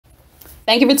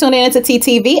Thank you for tuning in to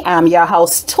TTV. I'm your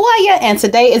host, Toya, and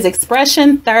today is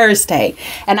Expression Thursday.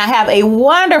 And I have a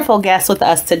wonderful guest with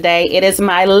us today. It is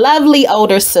my lovely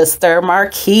older sister,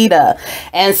 Markyta.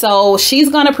 And so she's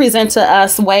going to present to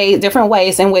us different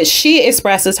ways in which she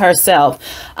expresses herself.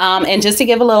 And just to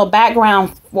give a little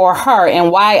background for her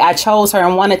and why I chose her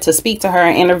and wanted to speak to her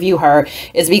and interview her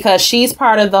is because she's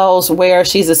part of those where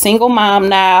she's a single mom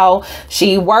now.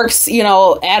 She works,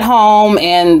 at home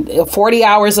and 40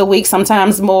 hours a week,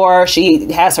 sometimes more.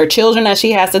 She has her children that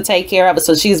she has to take care of.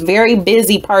 So she's a very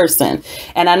busy person.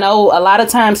 And I know a lot of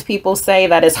times people say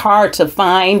that it's hard to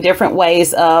find different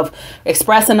ways of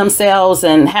expressing themselves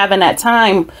and having that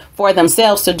time for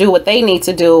themselves to do what they need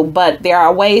to do. But there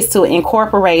are ways to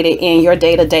incorporate it in your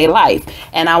day-to-day life.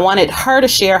 And I wanted her to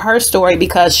share her story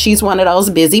because she's one of those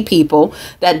busy people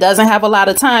that doesn't have a lot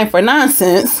of time for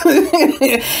nonsense.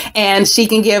 And she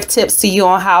can give tips to you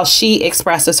on how she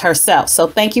expresses herself. So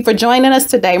thank you for joining us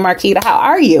today, Markyta. How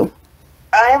are you?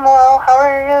 I'm well. How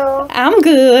are you? I'm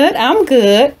good.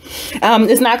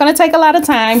 It's not going to take a lot of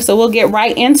time, so we'll get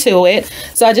right into it.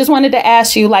 So I just wanted to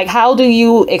ask you, how do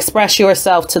you express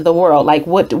yourself to the world?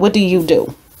 What do you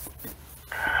do?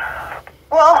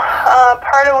 Well,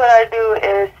 part of what I do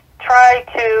is try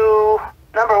to,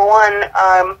 number one,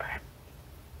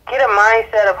 get a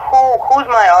mindset of who's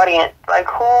my audience,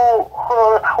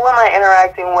 who am I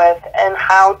interacting with, and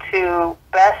how to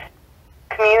best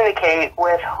communicate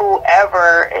with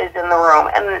whoever is in the room.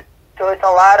 And so it's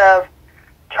a lot of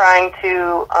trying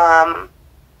to,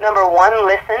 number one,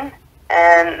 listen,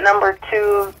 and number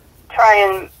two, try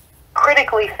and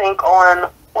critically think on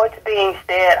what's being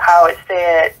said, how it's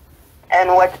said, and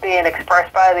what's being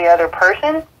expressed by the other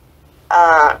person.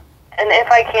 And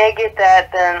if I can't get that,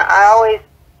 then I always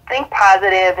think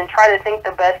positive and try to think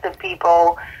the best of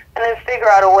people, and then figure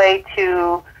out a way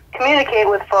to communicate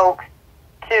with folks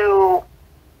to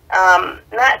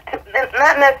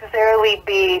not necessarily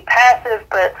be passive,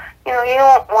 but you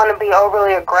don't want to be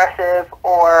overly aggressive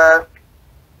or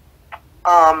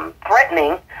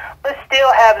threatening, but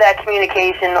still have that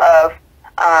communication of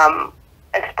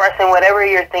expressing whatever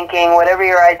you're thinking, whatever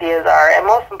your ideas are, and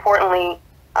most importantly,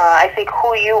 I think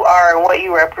who you are and what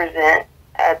you represent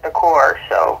at the core.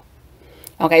 So,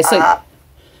 okay,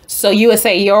 so you would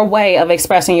say your way of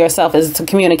expressing yourself is to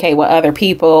communicate with other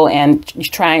people and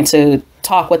trying to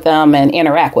talk with them and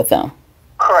interact with them.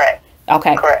 Correct.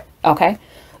 Okay. Correct. Okay.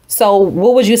 So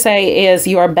what would you say is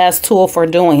your best tool for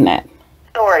doing that?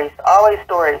 Stories. Always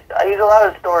stories. I use a lot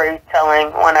of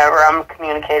storytelling whenever I'm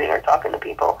communicating or talking to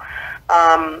people.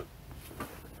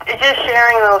 It's just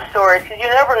sharing those stories, because you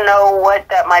never know what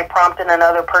that might prompt in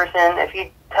another person. If you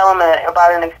tell them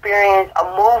about an experience, a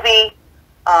movie,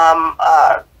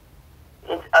 a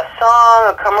song,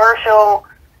 a commercial,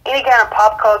 any kind of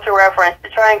pop culture reference, to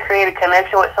try and create a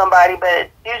connection with somebody. But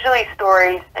it's usually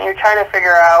stories, and you're trying to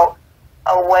figure out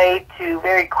a way to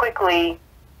very quickly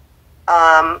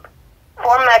form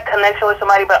that connection with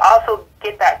somebody, but also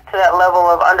get that to that level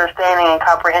of understanding and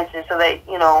comprehension, so that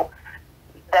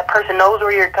that person knows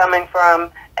where you're coming from,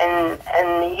 and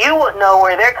you would know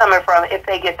where they're coming from if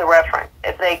they get the reference,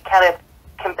 if they kind of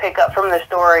can pick up from the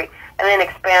story and then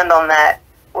expand on that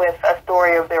with a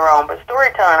story of their own. But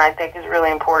storytelling, I think, is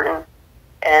really important,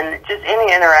 and just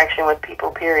any interaction with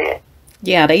people, period.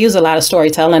 Yeah, they use a lot of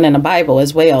storytelling in the Bible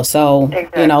as well. So,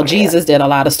 exactly, Jesus did a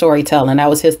lot of storytelling. That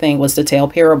was his thing, was to tell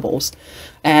parables.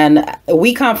 And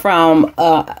we come from,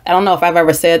 I don't know if I've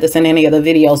ever said this in any of the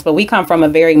videos, but we come from a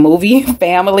very movie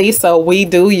family. So we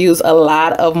do use a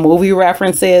lot of movie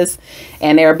references.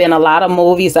 And there have been a lot of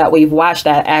movies that we've watched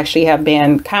that actually have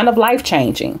been kind of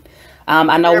life-changing.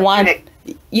 I know one,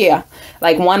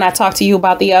 one I talked to you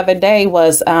about the other day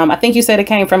was, I think you said it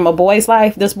came from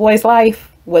This Boy's Life,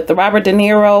 with the Robert De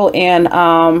Niro and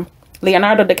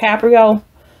Leonardo DiCaprio,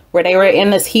 where they were in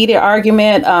this heated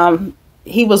argument.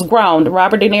 He was grown.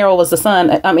 Robert De Niro was the son.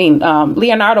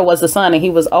 Leonardo was the son, and he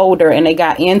was older, and they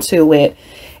got into it.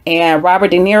 And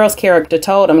Robert De Niro's character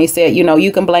told him, he said,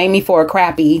 you can blame me for a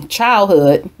crappy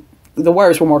childhood. The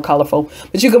words were more colorful,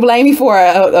 but you can blame me for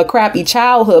a crappy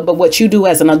childhood, but what you do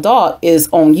as an adult is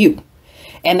on you.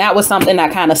 And that was something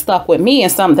that kind of stuck with me,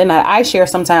 and something that I share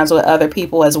sometimes with other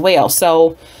people as well.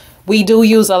 So we do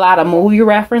use a lot of movie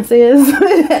references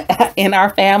in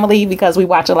our family because we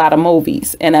watch a lot of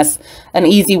movies. And that's an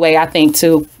easy way, I think,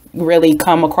 to really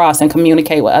come across and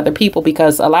communicate with other people,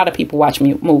 because a lot of people watch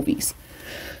movies.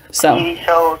 So TV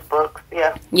shows, books,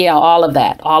 yeah, all of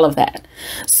that, all of that.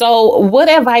 So what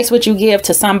advice would you give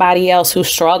to somebody else who's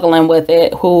struggling with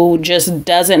it, who just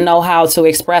doesn't know how to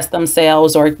express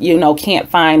themselves, or, you know, can't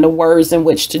find the words in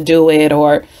which to do it,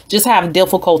 or just have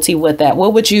difficulty with that?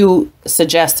 What would you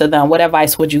suggest to them? What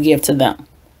advice would you give to them?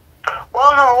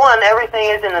 Well, number one, everything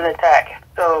isn't an attack.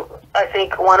 So I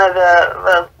think one of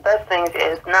the best things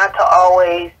is not to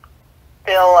always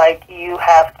feel like you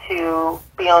have to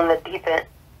be on the defense.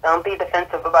 Don't be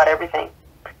defensive about everything.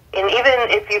 And even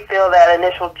if you feel that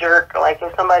initial jerk, like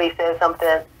if somebody says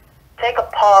something, take a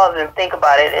pause and think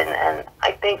about it. And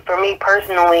I think for me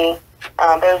personally,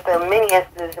 there's been many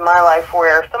instances in my life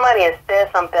where somebody has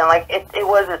said something, like it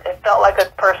felt like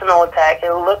a personal attack.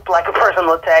 It looked like a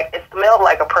personal attack. It smelled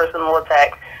like a personal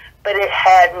attack, but it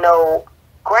had no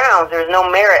grounds. There's no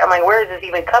merit. I'm like, where is this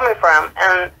even coming from?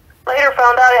 And later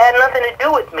found out it had nothing to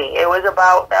do with me. It was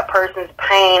about that person's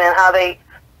pain and how they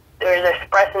were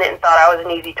expressing it and thought I was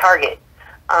an easy target.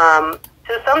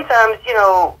 So sometimes, you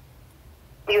know,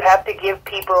 you have to give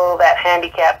people that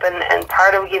handicap, and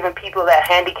part of giving people that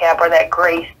handicap or that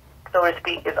grace, so to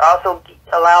speak, is also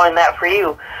allowing that for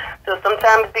you. So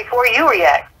sometimes before you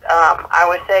react, I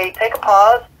would say take a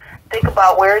pause, think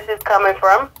about where is this coming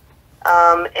from.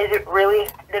 Does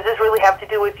this really have to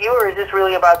do with you, or is this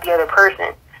really about the other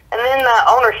person? And then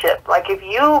ownership, like if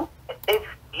you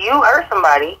hurt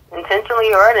somebody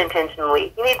intentionally or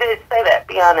unintentionally, you need to say that,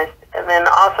 be honest, and then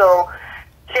also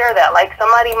share that. Like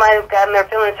somebody might have gotten their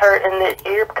feelings hurt and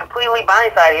you're completely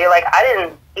blindsided. You're like, I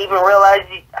didn't even realize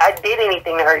I did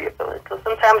anything to hurt your feelings. So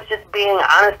sometimes just being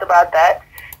honest about that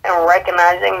and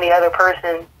recognizing the other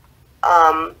person's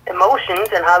emotions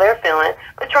and how they're feeling,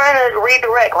 but trying to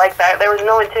redirect like that. There was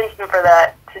no intention for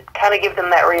that, to kind of give them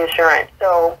that reassurance.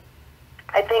 So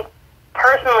I think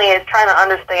personally it's trying to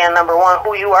understand, number one,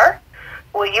 who you are,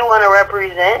 what you want to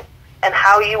represent, and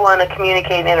how you want to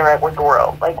communicate and interact with the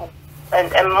world. Like, and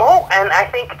I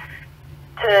think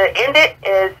to end it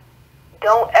is,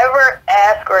 don't ever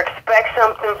ask or expect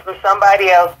something from somebody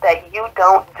else that you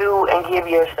don't do and give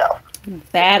yourself.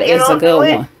 That is a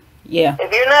good one. Yeah.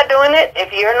 If you're not doing it,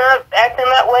 if you're not acting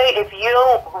that way, if you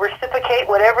don't reciprocate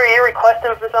whatever you're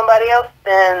requesting from somebody else,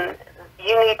 then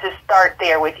you need to start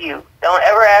there with you. Don't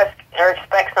ever ask or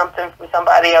expect something from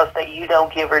somebody else that you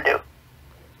don't give or do.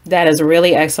 That is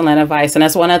really excellent advice. And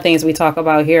that's one of the things we talk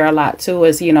about here a lot too,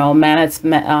 is, you know,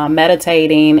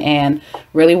 meditating and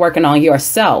really working on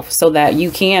yourself so that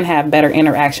you can have better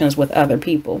interactions with other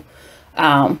people.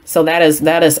 So that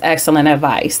is excellent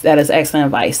advice. That is excellent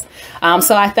advice.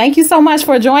 So I thank you so much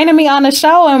for joining me on the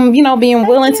show and, you know, being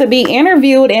willing to be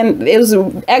interviewed. And it was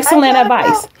excellent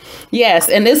advice. Yes.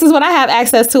 And this is what I have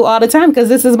access to all the time, because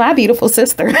this is my beautiful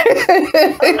sister.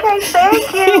 Okay.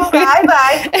 Thank you.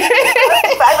 Bye-bye.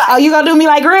 Bye-bye. Oh, you going to do me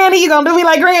like Granny? You going to do me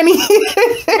like Granny?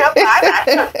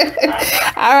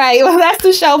 Bye-bye. All right. Well, that's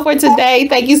the show for today.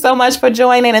 Thank you so much for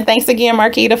joining. And thanks again,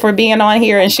 Markyta, for being on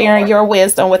here and sharing your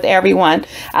wisdom with everyone.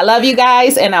 I love you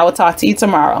guys, and I will talk to you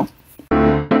tomorrow.